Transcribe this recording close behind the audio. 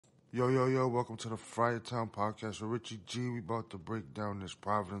Yo, welcome to the Friars podcast with Richie G. We about to break down this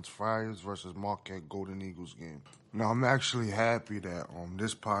Providence Friars versus Marquette Golden Eagles game. Now, I'm actually happy that on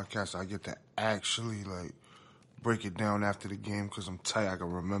this podcast I get to actually, break it down after the game because I'm tight. I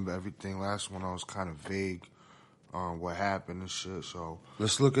can remember everything. Last one I was kind of vague on what happened and shit. So,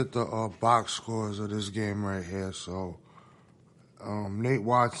 let's look at the box scores of this game right here. So, Nate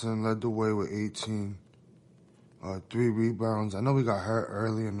Watson led the way with 18. 3 rebounds. I know we got hurt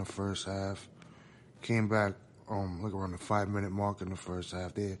early in the first half. Came back around the 5-minute mark in the first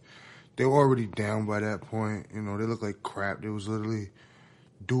half. They were already down by that point. You know, they looked like crap. There was literally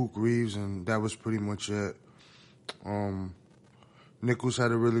Duke, Reeves, and that was pretty much it. Nichols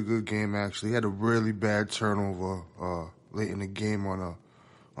had a really good game actually. He had a really bad turnover late in the game on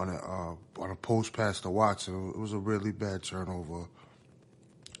a post pass to Watson. It was a really bad turnover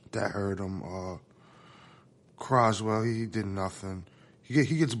that hurt him. Croswell, he did nothing. He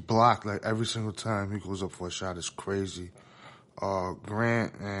gets blocked like every single time he goes up for a shot. It's crazy.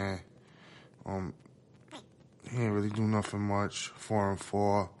 Grant, he didn't really do nothing much.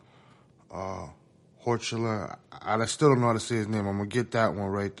 4-4. Horchula, I still don't know how to say his name. I'm gonna get that one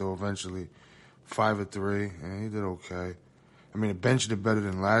right though eventually. 5-3, and he did okay. I mean, the bench did better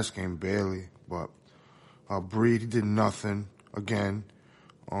than last game, barely. But Breed, he did nothing again.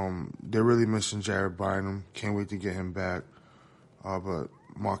 They're really missing Jared Bynum. Can't wait to get him back. But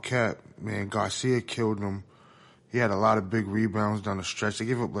Marquette, man, Garcia killed him. He had a lot of big rebounds down the stretch. They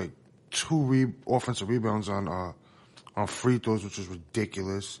gave up like 2 offensive rebounds on free throws, which was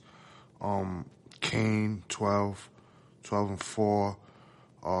ridiculous. Kane, 12-4.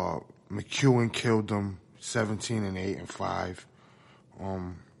 McEwen killed them, 17-8-5.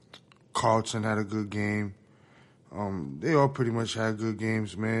 Carlton had a good game. They all pretty much had good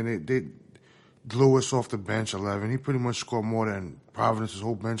games, man. They Lewis off the bench, 11. He pretty much scored more than Providence's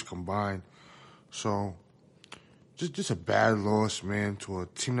whole bench combined. So, just a bad loss, man, to a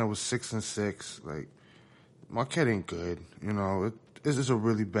team that was 6-6. Like, Marquette ain't good, you know. This is a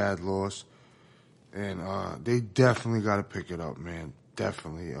really bad loss, and they definitely got to pick it up, man.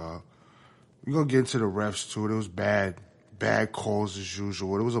 Definitely. We're gonna get into the refs too. It was bad calls as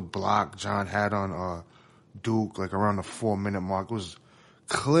usual. It was a block John had on Duke, like around the 4-minute mark. It was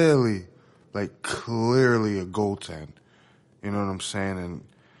clearly a goaltend. You know what I'm saying? And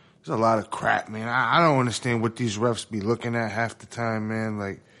there's a lot of crap, man. I don't understand what these refs be looking at half the time, man.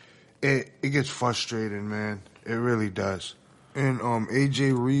 Like, it gets frustrating, man. It really does. And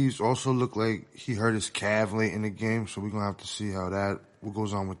AJ Reeves also looked like he hurt his calf late in the game, so we're gonna have to see what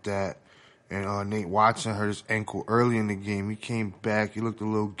goes on with that. And Nate Watson hurt his ankle early in the game. He came back. He looked a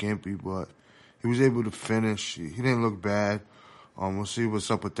little gimpy, but he was able to finish. He didn't look bad. We'll see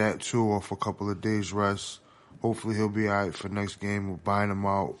what's up with that, too, off a couple of days' rest. Hopefully he'll be all right for next game. We're buying him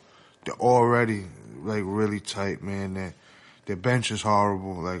out. They're already, really tight, man. Their bench is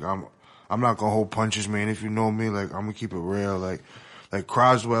horrible. Like, I'm not going to hold punches, man. If you know me, I'm going to keep it real. Like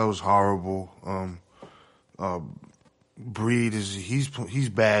Croswell is horrible. Breed he's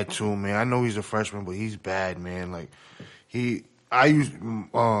bad, too, man. I know he's a freshman, but he's bad, man.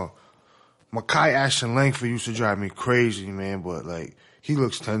 Makai Ashton Langford used to drive me crazy, man, but, he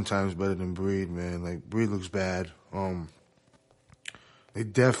looks 10 times better than Breed, man. Breed looks bad. They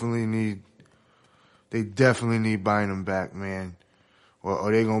definitely need buying him back, man. Or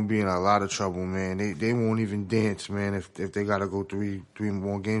they're going to be in a lot of trouble, man. They won't even dance, man, if they got to go three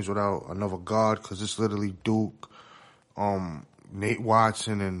more games without another guard, because it's literally Duke, Nate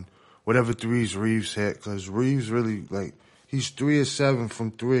Watson, and whatever threes Reeves hit, because Reeves really, he's 3-7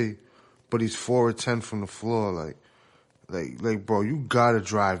 from 3. But he's 4-10 from the floor. Bro, you gotta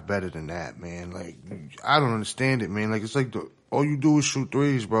drive better than that, man. I don't understand it, man. It's all you do is shoot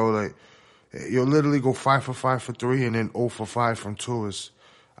threes, bro. You'll literally go 5 for 5 for 3 and then 0 for 5 from 2.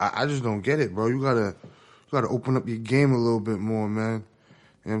 I just don't get it, bro. You gotta open up your game a little bit more, man.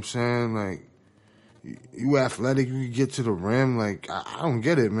 You know what I'm saying? You athletic, you can get to the rim. I don't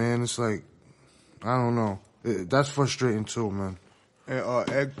get it, man. It's I don't know. That's frustrating too, man. And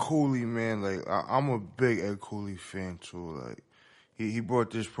Ed Cooley, man, I'm a big Ed Cooley fan too. He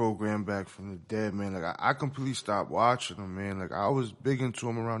brought this program back from the dead, man. I completely stopped watching him, man. I was big into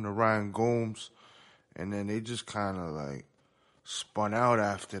him around the Ryan Gomes, and then they just kind of spun out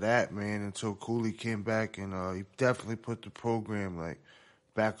after that, man. Until Cooley came back, and he definitely put the program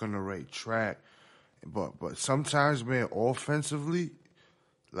back on the right track. But sometimes, man, offensively,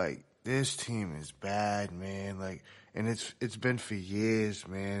 this team is bad, man. And it's been for years,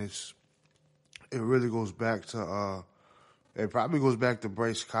 man. It really goes back to it probably goes back to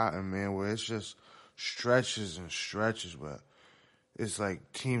Bryce Cotton, man, where it's just stretches and stretches, but it's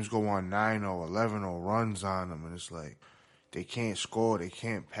like teams go on 9-0, 11-0 runs on them, and it's like they can't score, they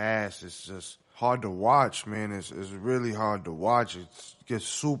can't pass. It's just hard to watch, man. It's really hard to watch. It gets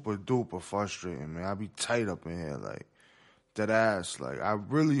super duper frustrating, man. I be tight up in here, like that ass. Like I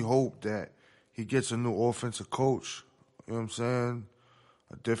really hope that he gets a new offensive coach. You know what I'm saying?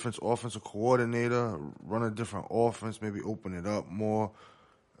 A different offensive coordinator, run a different offense, maybe open it up more,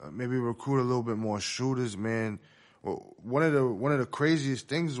 maybe recruit a little bit more shooters, man. Well, one of the craziest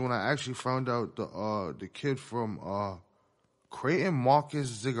things is when I actually found out the kid from Creighton,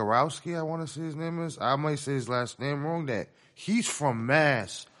 Marcus Zagorowski, I want to say his name is. I might say his last name wrong. That he's from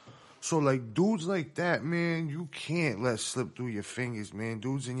Mass. So, like, dudes like that, man, you can't let slip through your fingers, man.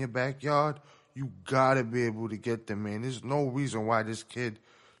 Dudes in your backyard, you gotta be able to get them, man. There's no reason why this kid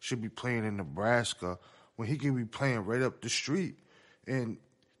should be playing in Nebraska when he could be playing right up the street. And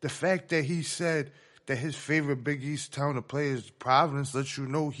the fact that he said that his favorite Big East town to play is Providence lets you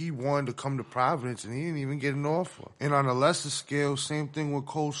know he wanted to come to Providence and he didn't even get an offer. And on a lesser scale, same thing with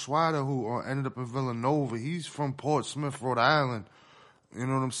Cole Swider, who ended up in Villanova. He's from Portsmouth, Rhode Island. You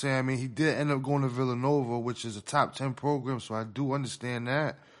know what I'm saying? I mean, he did end up going to Villanova, which is a top 10 program, so I do understand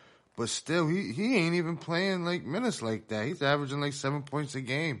that. But still, he ain't even playing like minutes like that. He's averaging like 7 points a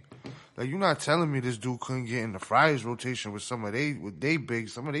game. Like, you're not telling me this dude couldn't get in the Friars rotation with they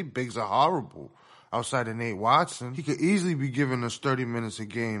bigs. Some of they bigs are horrible. Outside of Nate Watson, he could easily be giving us 30 minutes a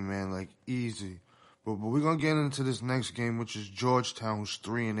game, man. Like, easy. But we're gonna get into this next game, which is Georgetown, who's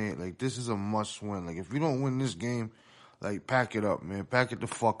 3-8. Like, this is a must win. Like, if you don't win this game, like, pack it up, man. Pack it the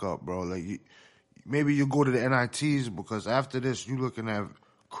fuck up, bro. Like, maybe you'll go to the NITs, because after this, you looking at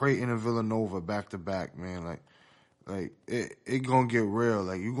Creighton and Villanova back to back, man. Like it gonna get real.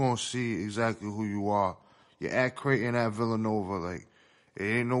 Like, you gonna see exactly who you are. You're at Creighton, at Villanova. Like, it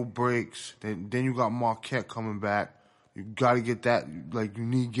ain't no breaks. Then you got Marquette coming back. You gotta get that. Like, you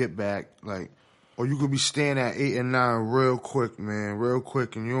need get back. Like, or you could be staying at 8 and 9 real quick, man. Real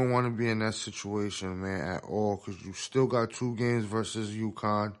quick, and you don't want to be in that situation, man, at all, because you still got 2 games versus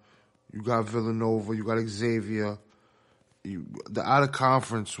UConn. You got Villanova. You got Xavier. The out of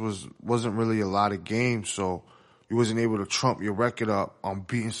conference wasn't really a lot of games, so you wasn't able to trump your record up on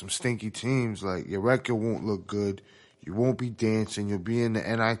beating some stinky teams. Like, your record won't look good. You won't be dancing. You'll be in the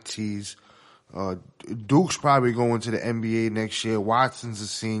NITs. Duke's probably going to the NBA next year. Watson's a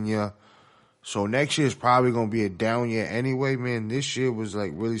senior. So next year is probably going to be a down year anyway, man. This year was,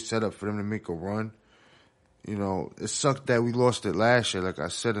 like, really set up for them to make a run. You know, it sucked that we lost it last year. Like I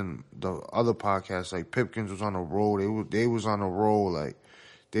said in the other podcast, like, Pipkins was on a roll. They was on a roll. Like,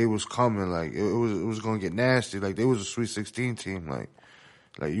 they was coming. Like, it was going to get nasty. Like, they was a Sweet 16 team.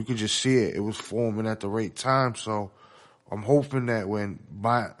 Like you could just see it. It was forming at the right time. So I'm hoping that when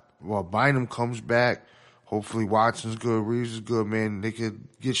Bynum comes back, hopefully Watson's good, Reeves is good, man. They could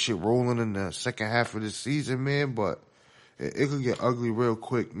get shit rolling in the second half of the season, man. But it could get ugly real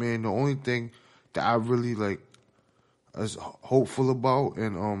quick, man. The only thing that I really, like, is hopeful about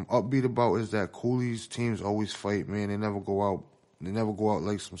and upbeat about is that Cooley's teams always fight, man. They never go out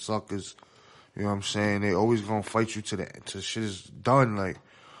like some suckers. You know what I'm saying? They always gonna fight you till shit is done. Like,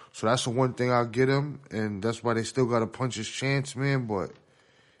 so that's the one thing I'll get them, and that's why they still got a puncher's chance, man. But,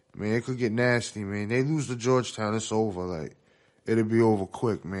 man, it could get nasty, man. They lose to Georgetown, it's over. Like, it'll be over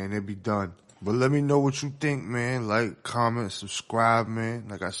quick, man. It'll be done. But let me know what you think, man. Like, comment, subscribe, man.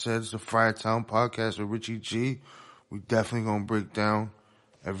 Like I said, it's the Friartown Podcast with Richie G. We definitely gonna break down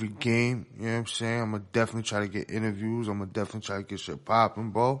every game. You know what I'm saying? I'm gonna definitely try to get interviews. I'm gonna definitely try to get shit popping,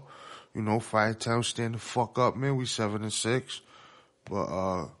 bro. You know, Friartown stand the fuck up, man. We 7-6.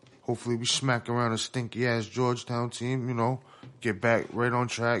 But hopefully we smack around a stinky ass Georgetown team, you know, get back right on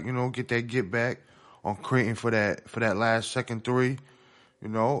track, you know, get back on Creighton for that last second 3. You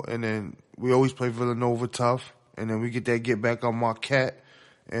know, and then we always play Villanova tough, and then we get back on Marquette,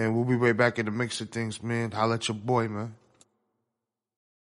 and we'll be right back in the mix of things, man. Holla at your boy, man.